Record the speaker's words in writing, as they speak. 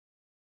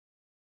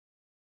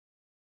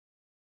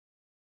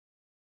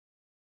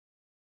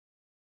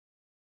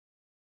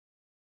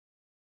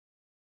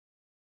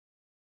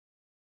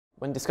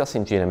When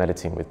discussing genome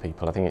editing with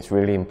people, I think it's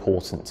really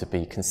important to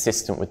be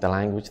consistent with the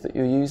language that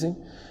you're using.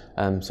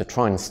 So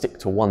try and stick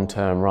to one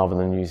term rather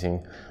than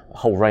using a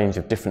whole range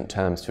of different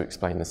terms to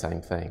explain the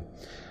same thing.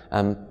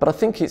 But I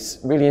think it's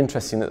really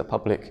interesting that the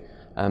public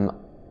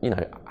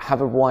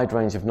have a wide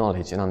range of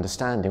knowledge and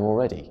understanding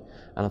already.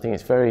 And I think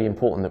it's very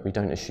important that we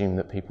don't assume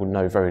that people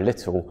know very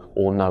little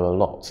or know a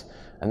lot.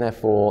 And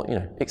therefore,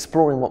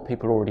 exploring what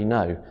people already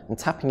know and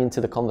tapping into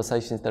the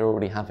conversations they're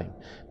already having.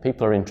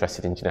 People are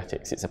interested in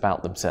genetics, it's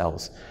about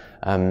themselves,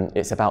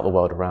 it's about the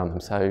world around them.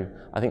 So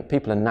I think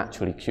people are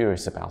naturally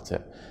curious about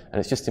it.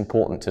 And it's just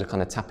important to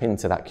kind of tap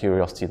into that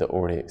curiosity that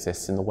already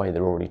exists in the way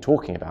they're already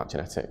talking about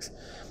genetics.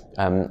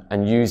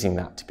 And using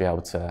that to be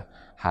able to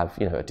have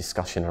a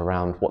discussion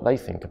around what they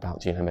think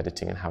about genome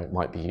editing and how it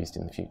might be used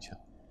in the future.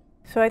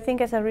 So I think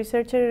as a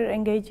researcher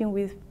engaging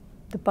with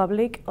the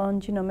public on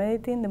genome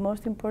editing, the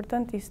most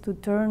important is to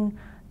turn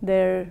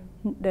their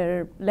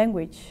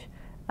language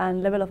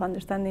and level of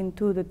understanding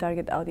to the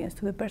target audience,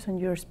 to the person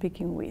you're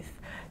speaking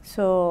with.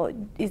 So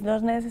it's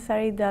not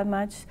necessary that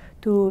much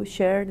to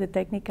share the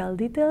technical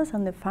details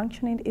and the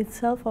functioning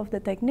itself of the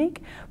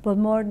technique, but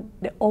more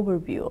the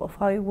overview of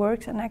how it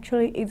works and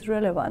actually its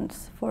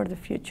relevance for the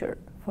future,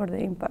 for the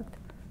impact.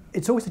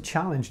 It's always a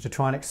challenge to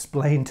try and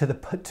explain to the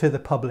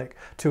public,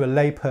 to a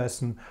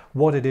layperson,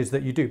 what it is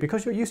that you do,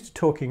 because you're used to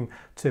talking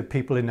to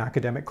people in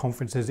academic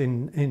conferences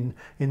in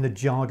the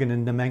jargon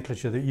and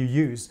nomenclature that you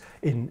use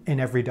in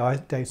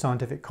everyday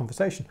scientific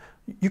conversation.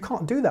 You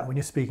can't do that when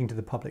you're speaking to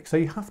the public. So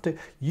you have to,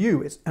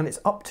 and it's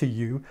up to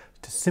you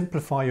to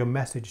simplify your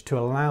message to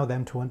allow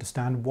them to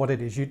understand what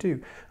it is you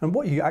do. And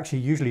what you actually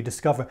usually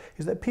discover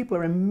is that people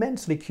are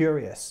immensely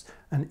curious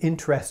and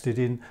interested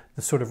in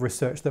the sort of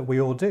research that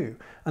we all do.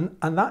 And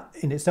that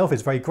in itself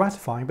is very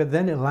gratifying, but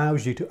then it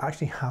allows you to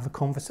actually have a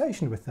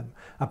conversation with them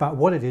about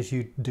what it is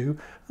you do.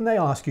 And they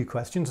ask you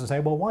questions and say,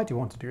 well, why do you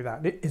want to do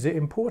that? Is it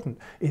important?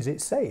 Is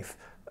it safe?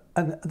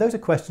 And those are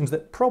questions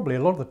that probably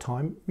a lot of the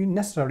time you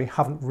necessarily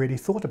haven't really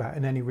thought about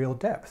in any real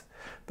depth.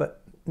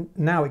 But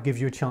now it gives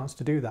you a chance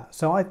to do that.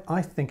 So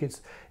I think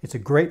it's a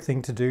great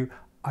thing to do.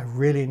 I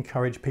really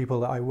encourage people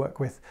that I work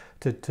with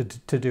to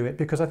do it,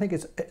 because I think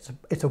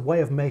it's a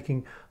way of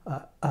making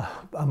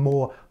a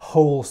more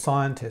whole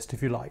scientist,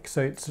 if you like,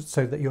 so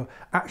that you're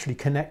actually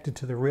connected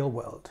to the real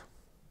world.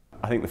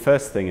 I think the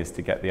first thing is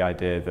to get the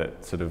idea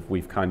that sort of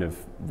we've kind of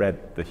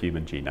read the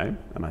human genome,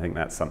 and I think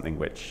that's something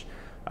which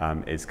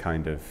is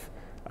kind of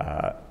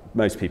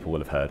most people will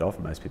have heard of,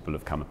 most people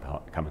have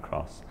come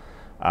across,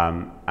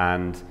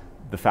 and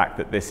the fact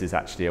that this is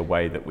actually a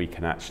way that we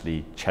can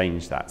actually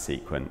change that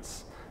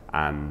sequence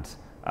and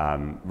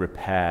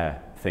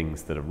repair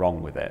things that are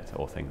wrong with it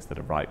or things that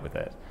are right with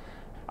it.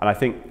 And I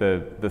think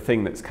the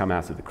thing that's come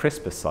out of the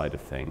CRISPR side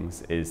of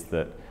things is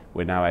that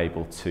we're now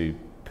able to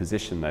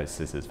position those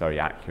scissors very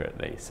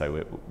accurately.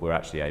 So we're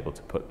actually able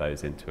to put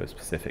those into a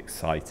specific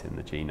site in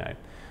the genome,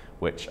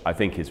 which I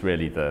think is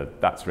really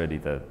that's really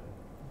the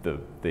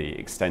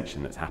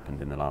extension that's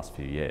happened in the last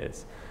few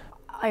years.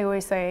 I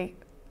always say,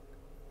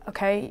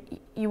 okay,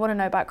 you want to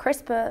know about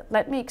CRISPR?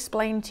 Let me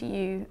explain to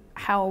you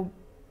how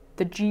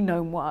the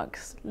genome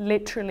works.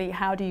 Literally,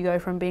 how do you go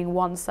from being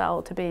one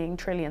cell to being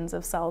trillions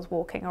of cells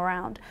walking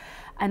around?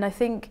 And I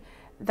think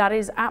that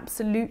is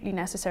absolutely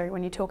necessary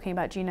when you're talking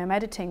about genome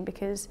editing,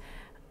 because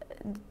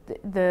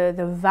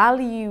the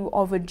value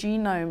of a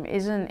genome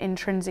isn't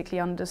intrinsically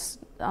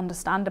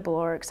understandable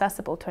or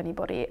accessible to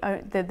anybody.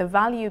 The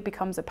value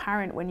becomes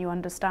apparent when you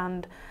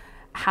understand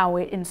how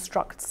it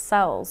instructs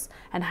cells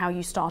and how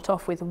you start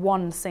off with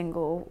one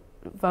single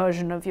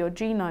version of your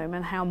genome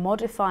and how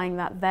modifying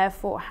that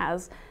therefore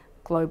has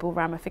global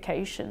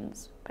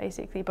ramifications,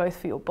 basically, both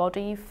for your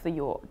body, for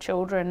your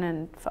children,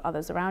 and for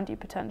others around you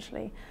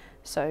potentially.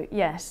 So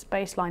yes,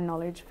 baseline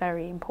knowledge,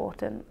 very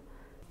important.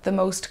 The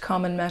most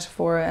common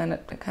metaphor and a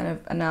kind of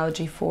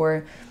analogy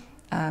for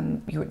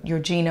your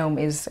genome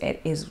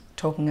is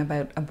talking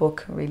about a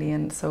book, really,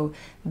 and so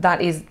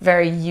that is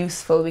very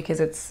useful because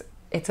it's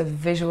a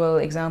visual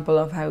example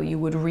of how you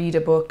would read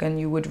a book and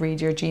you would read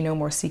your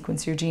genome or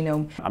sequence your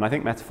genome. And I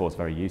think metaphor is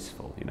very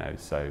useful,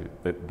 so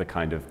the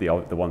kind of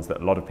the ones that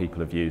a lot of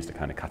people have used are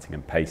kind of cutting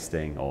and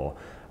pasting, or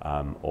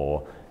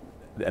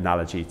the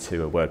analogy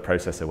to a word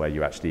processor where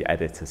you actually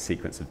edit a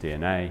sequence of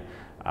DNA.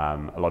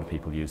 A lot of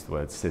people use the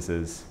word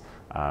scissors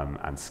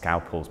and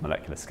scalpels,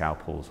 molecular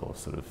scalpels, or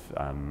sort of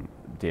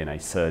DNA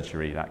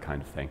surgery, that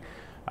kind of thing.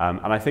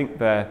 And I think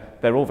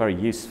they're all very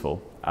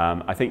useful.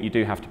 I think you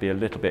do have to be a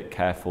little bit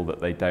careful that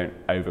they don't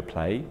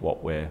overplay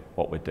what we're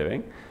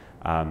doing.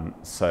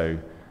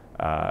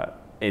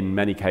 In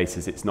many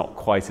cases, it's not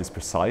quite as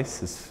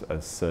precise as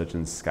a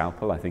surgeon's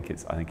scalpel. I think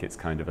it's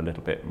kind of a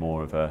little bit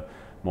more of a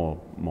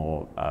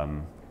more.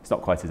 It's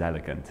not quite as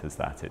elegant as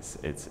that. It's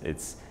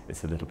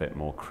a little bit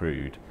more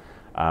crude.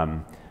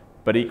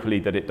 But equally,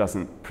 that it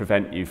doesn't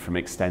prevent you from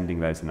extending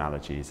those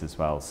analogies as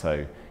well.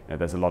 So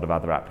there's a lot of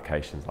other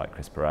applications like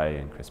CRISPR-A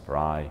and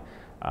CRISPR-I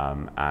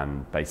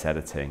and base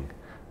editing,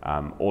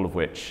 all of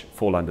which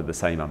fall under the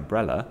same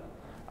umbrella,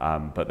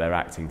 but they're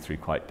acting through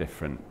quite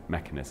different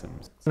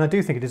mechanisms. And I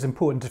do think it is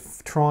important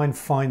to try and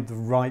find the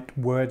right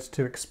words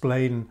to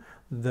explain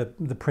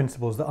the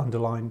principles that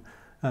underline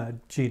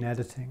gene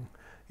editing.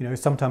 You know,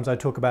 sometimes I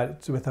talk about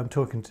it with, I'm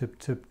talking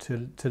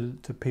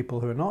to people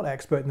who are not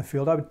expert in the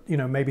field. I would, you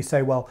know, maybe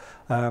say, well,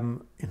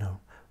 you know,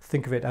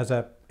 think of it as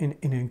an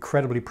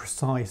incredibly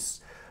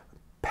precise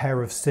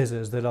pair of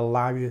scissors that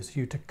allows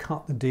you to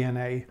cut the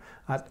DNA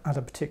at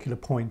a particular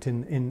point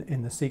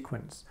in the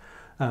sequence.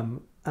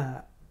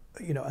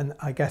 You know, and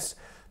I guess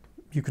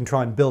you can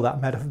try and build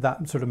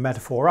that sort of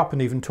metaphor up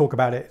and even talk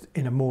about it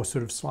in a more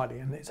sort of slightly,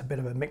 and it's a bit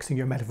of a mixing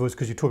your metaphors,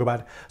 because you talk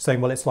about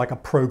saying, well, it's like a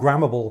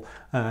programmable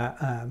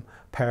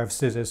pair of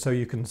scissors, so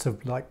you can sort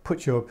of like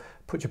put your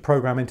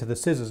program into the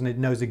scissors and it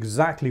knows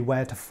exactly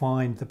where to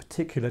find the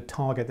particular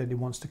target that it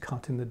wants to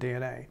cut in the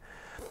DNA.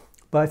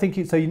 But I think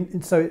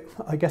so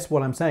I guess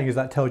what I'm saying is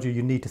that tells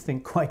you need to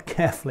think quite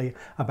carefully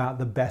about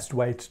the best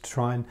way to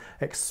try and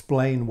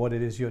explain what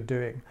it is you're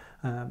doing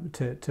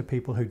to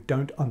people who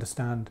don't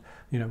understand,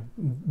 you know,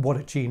 what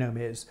a genome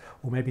is,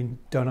 or maybe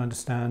don't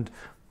understand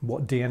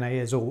what DNA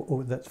is,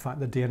 or the fact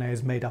that DNA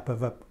is made up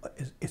of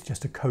it's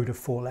just a code of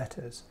 4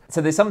 letters.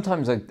 So there's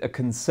sometimes a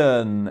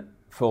concern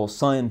for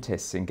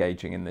scientists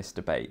engaging in this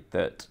debate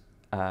that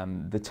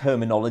the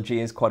terminology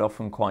is quite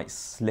often quite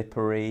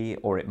slippery,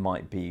 or it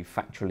might be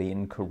factually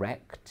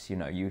incorrect. You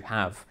know, you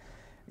have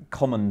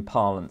common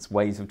parlance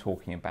ways of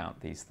talking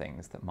about these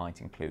things that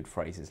might include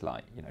phrases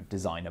like, you know,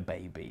 designer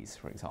babies,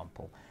 for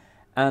example.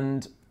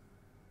 And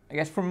I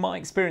guess from my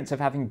experience of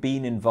having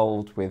been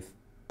involved with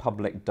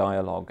public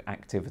dialogue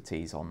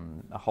activities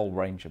on a whole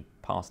range of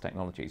past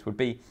technologies would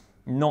be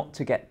not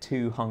to get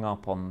too hung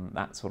up on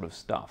that sort of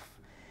stuff.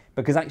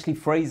 Because actually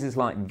phrases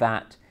like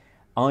that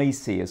I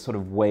see as sort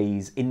of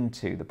ways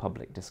into the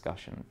public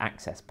discussion,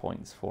 access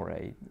points for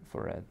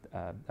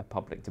a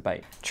public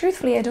debate.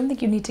 Truthfully, I don't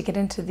think you need to get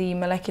into the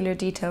molecular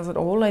details at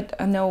all.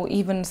 I know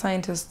even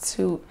scientists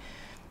who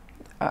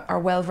are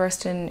well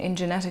versed in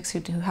genetics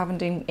who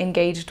haven't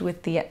engaged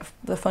with the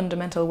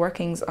fundamental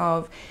workings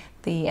of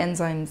the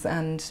enzymes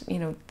and, you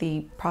know,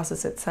 the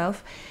process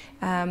itself.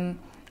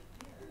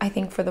 I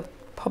think for the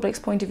public's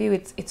point of view,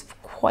 it's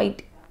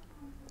quite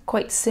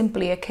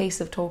simply a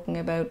case of talking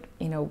about,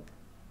 you know,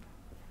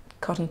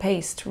 cut and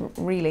paste,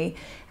 really,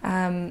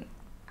 and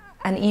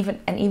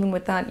even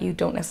with that, you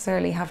don't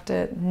necessarily have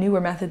to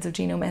newer methods of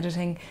genome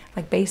editing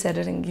like base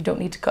editing. You don't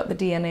need to cut the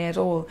DNA at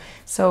all.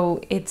 So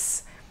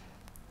it's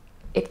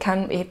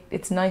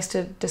nice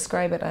to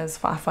describe it as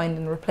a find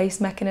and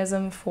replace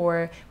mechanism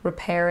for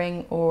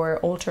repairing or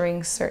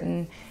altering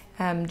certain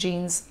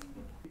genes.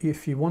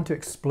 If you want to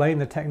explain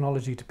the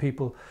technology to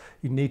people,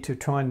 you need to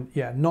try and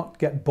not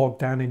get bogged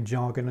down in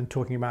jargon and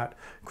talking about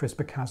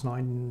CRISPR-Cas9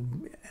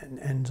 and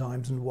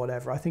enzymes and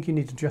whatever. I think you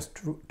need to just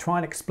try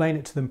and explain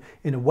it to them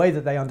in a way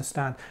that they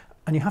understand.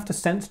 And you have to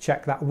sense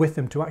check that with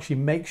them to actually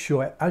make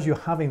sure, as you're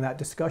having that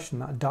discussion,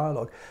 that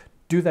dialogue,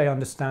 do they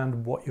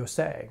understand what you're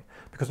saying?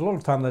 Because a lot of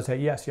the time they say,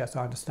 yes,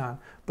 I understand,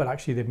 but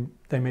actually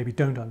they maybe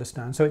don't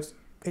understand. So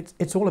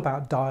it's all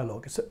about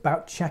dialogue. It's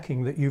about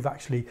checking that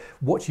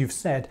what you've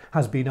said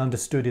has been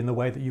understood in the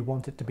way that you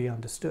want it to be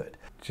understood.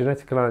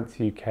 Genetics Alliance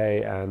UK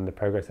and the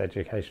Progress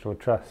Educational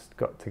Trust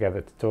got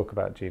together to talk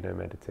about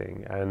genome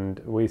editing, and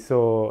we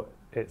saw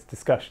its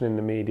discussion in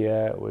the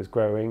media was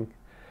growing,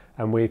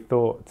 and we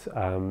thought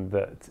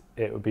that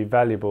it would be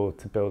valuable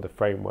to build a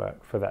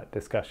framework for that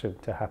discussion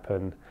to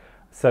happen,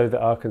 so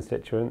that our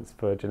constituents,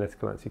 for Genetics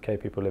Alliance UK,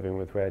 people living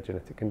with rare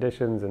genetic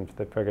conditions, and for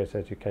the Progress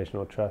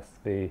Educational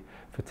Trust, the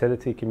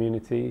fertility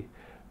community,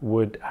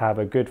 would have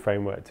a good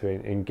framework to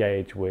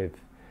engage with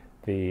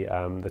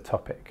the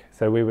topic.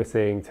 So we were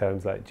seeing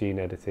terms like gene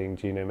editing,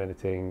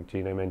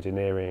 genome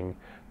engineering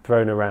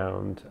thrown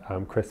around,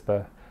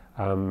 CRISPR,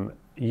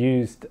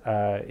 used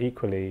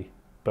equally,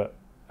 but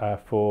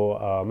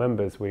for our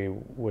members we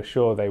were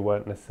sure they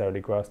weren't necessarily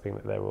grasping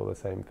that they were all the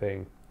same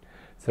thing.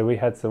 So we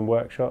had some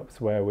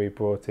workshops where we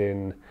brought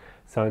in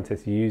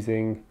scientists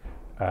using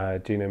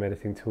genome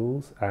editing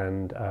tools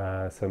and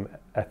some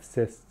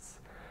ethicists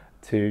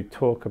to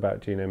talk about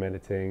genome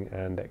editing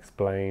and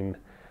explain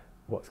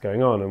what's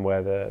going on and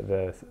where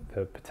the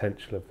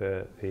potential of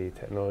the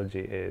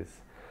technology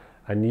is.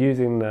 And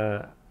using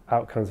the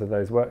outcomes of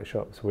those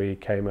workshops, we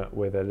came up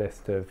with a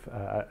list of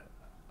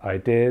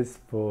ideas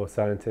for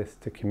scientists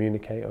to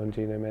communicate on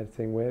genome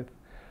editing with,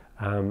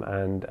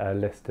 and a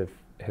list of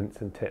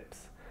hints and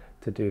tips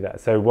to do that.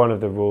 So one of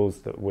the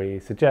rules that we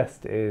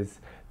suggest is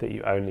that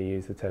you only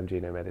use the term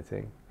genome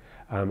editing,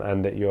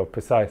 and that you're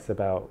precise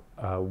about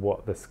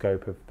what the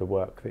scope of the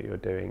work that you're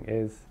doing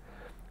is.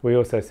 We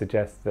also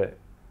suggest that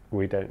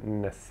we don't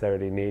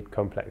necessarily need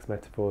complex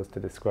metaphors to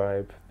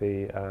describe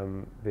the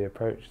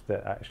approach,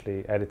 that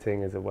actually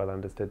editing is a well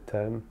understood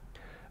term,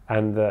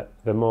 and that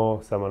the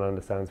more someone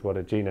understands what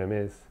a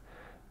genome is,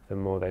 the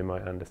more they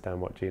might understand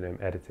what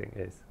genome editing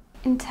is.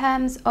 In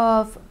terms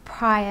of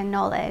prior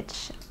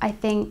knowledge, I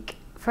think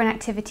for an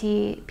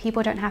activity,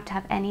 people don't have to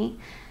have any.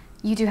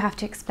 You do have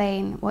to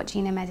explain what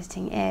genome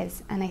editing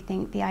is, and I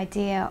think the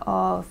idea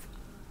of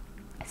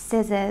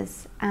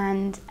scissors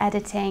and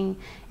editing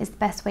is the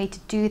best way to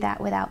do that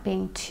without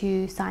being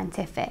too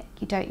scientific.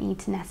 You don't need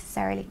to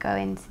necessarily go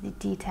into the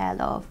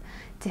detail of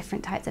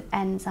different types of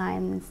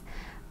enzymes.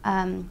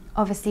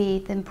 Obviously,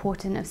 the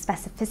importance of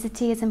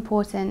specificity is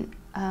important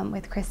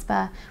with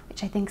CRISPR,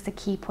 which I think is a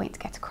key point to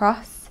get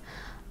across,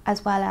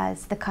 as well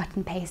as the cut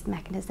and paste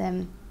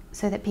mechanism,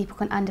 so that people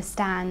can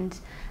understand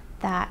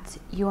that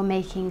you're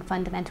making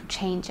fundamental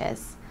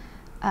changes.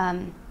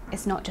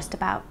 It's not just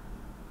about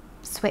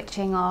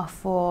switching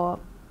off or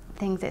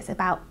things, it's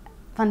about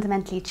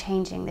fundamentally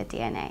changing the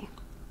DNA.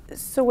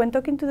 So when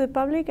talking to the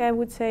public, I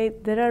would say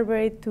there are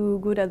very two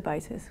good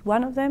advices.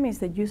 One of them is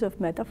the use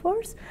of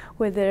metaphors,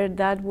 whether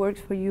that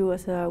works for you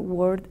as a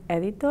word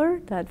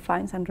editor that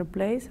finds and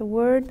replaces a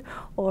word,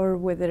 or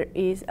whether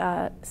it's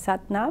a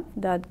sat-nav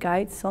that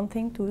guides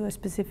something to a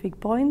specific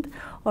point,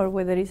 or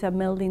whether it's a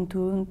melding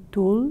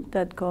tool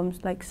that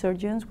comes like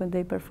surgeons when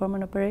they perform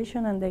an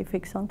operation and they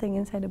fix something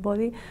inside the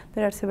body.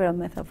 There are several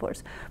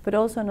metaphors. But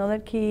also another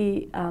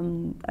key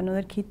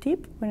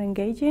tip when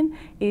engaging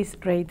is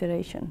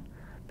reiteration.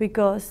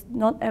 Because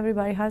not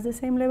everybody has the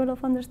same level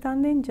of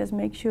understanding, just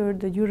make sure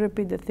that you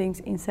repeat the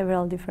things in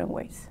several different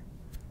ways.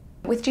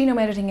 With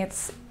genome editing,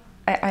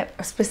 I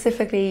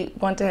specifically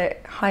want to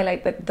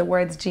highlight that the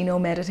words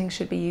genome editing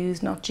should be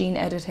used, not gene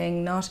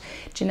editing, not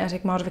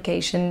genetic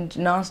modification,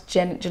 not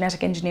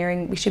genetic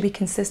engineering. We should be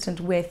consistent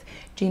with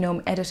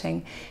genome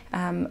editing,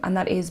 and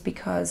that is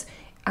because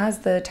as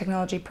the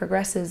technology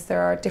progresses,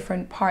 there are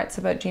different parts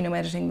about genome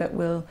editing that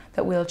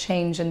will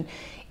change, and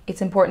it's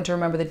important to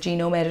remember that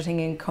genome editing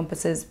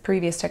encompasses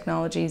previous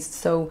technologies.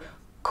 So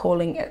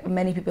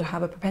many people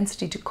have a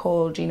propensity to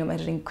call genome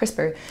editing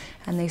CRISPR,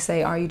 and they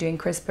say, are you doing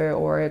CRISPR,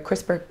 or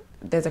CRISPR,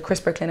 there's a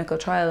CRISPR clinical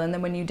trial, and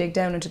then when you dig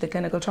down into the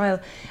clinical trial,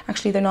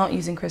 actually they're not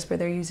using CRISPR,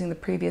 they're using the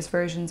previous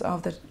versions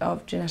of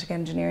genetic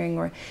engineering,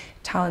 or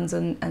TALENs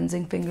and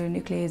zinc finger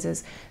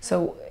nucleases.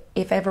 So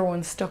if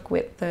everyone's stuck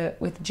with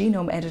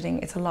genome editing,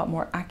 it's a lot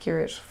more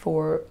accurate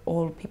for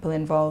all people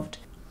involved.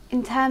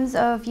 In terms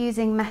of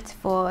using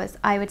metaphors,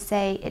 I would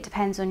say it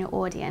depends on your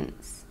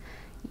audience.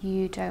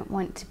 You don't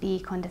want to be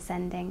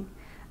condescending.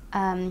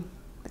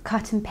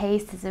 Cut and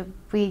paste is a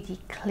really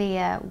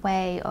clear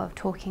way of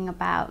talking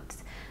about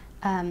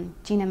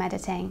genome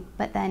editing,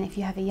 but then if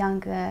you have a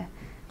younger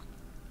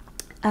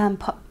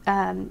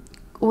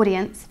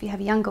audience,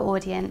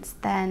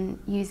 then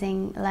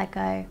using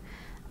Lego,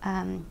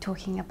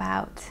 talking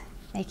about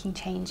making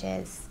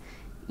changes,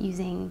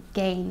 using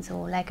games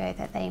or Lego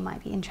that they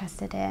might be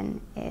interested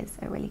in is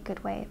a really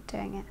good way of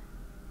doing it.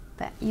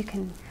 But you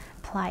can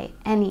apply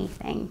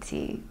anything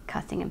to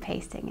cutting and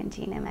pasting and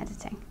genome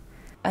editing.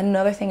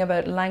 Another thing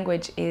about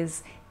language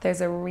is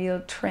there's a real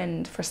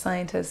trend for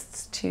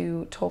scientists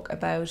to talk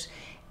about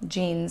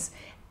genes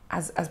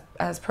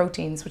as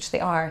proteins, which they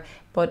are,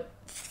 but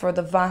for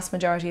the vast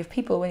majority of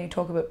people, when you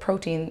talk about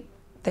protein,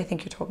 they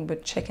think you're talking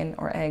about chicken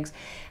or eggs.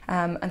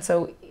 And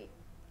so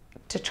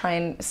to try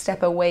and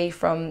step away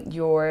from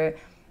your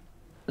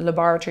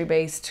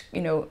laboratory-based,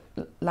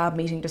 lab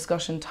meeting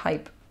discussion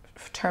type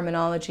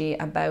terminology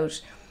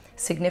about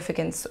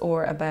significance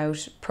or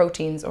about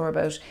proteins or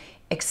about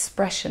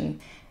expression.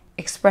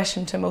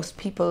 Expression to most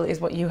people is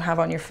what you have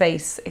on your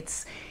face.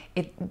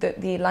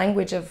 The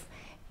language of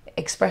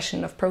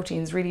expression of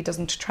proteins really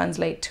doesn't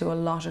translate to a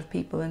lot of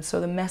people, and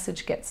so the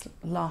message gets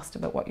lost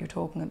about what you're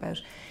talking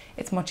about.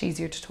 It's much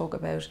easier to talk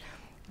about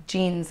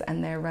genes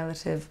and their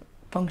relative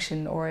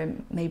function, or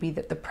maybe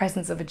the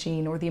presence of a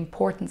gene or the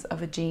importance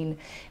of a gene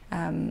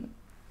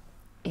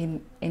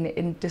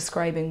in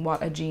describing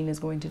what a gene is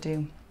going to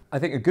do. I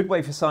think a good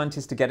way for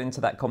scientists to get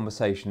into that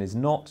conversation is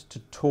not to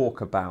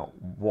talk about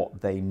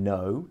what they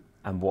know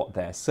and what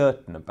they're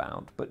certain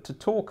about, but to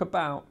talk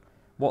about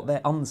what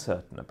they're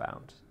uncertain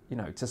about.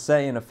 To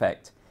say in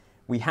effect,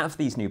 we have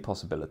these new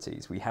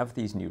possibilities, we have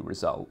these new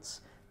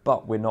results,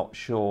 but we're not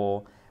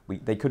sure,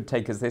 they could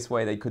take us this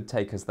way, they could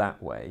take us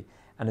that way.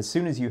 And as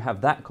soon as you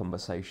have that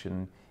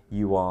conversation,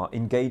 you are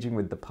engaging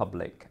with the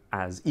public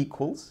as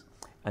equals,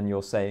 and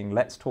you're saying,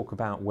 let's talk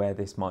about where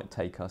this might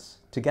take us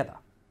together.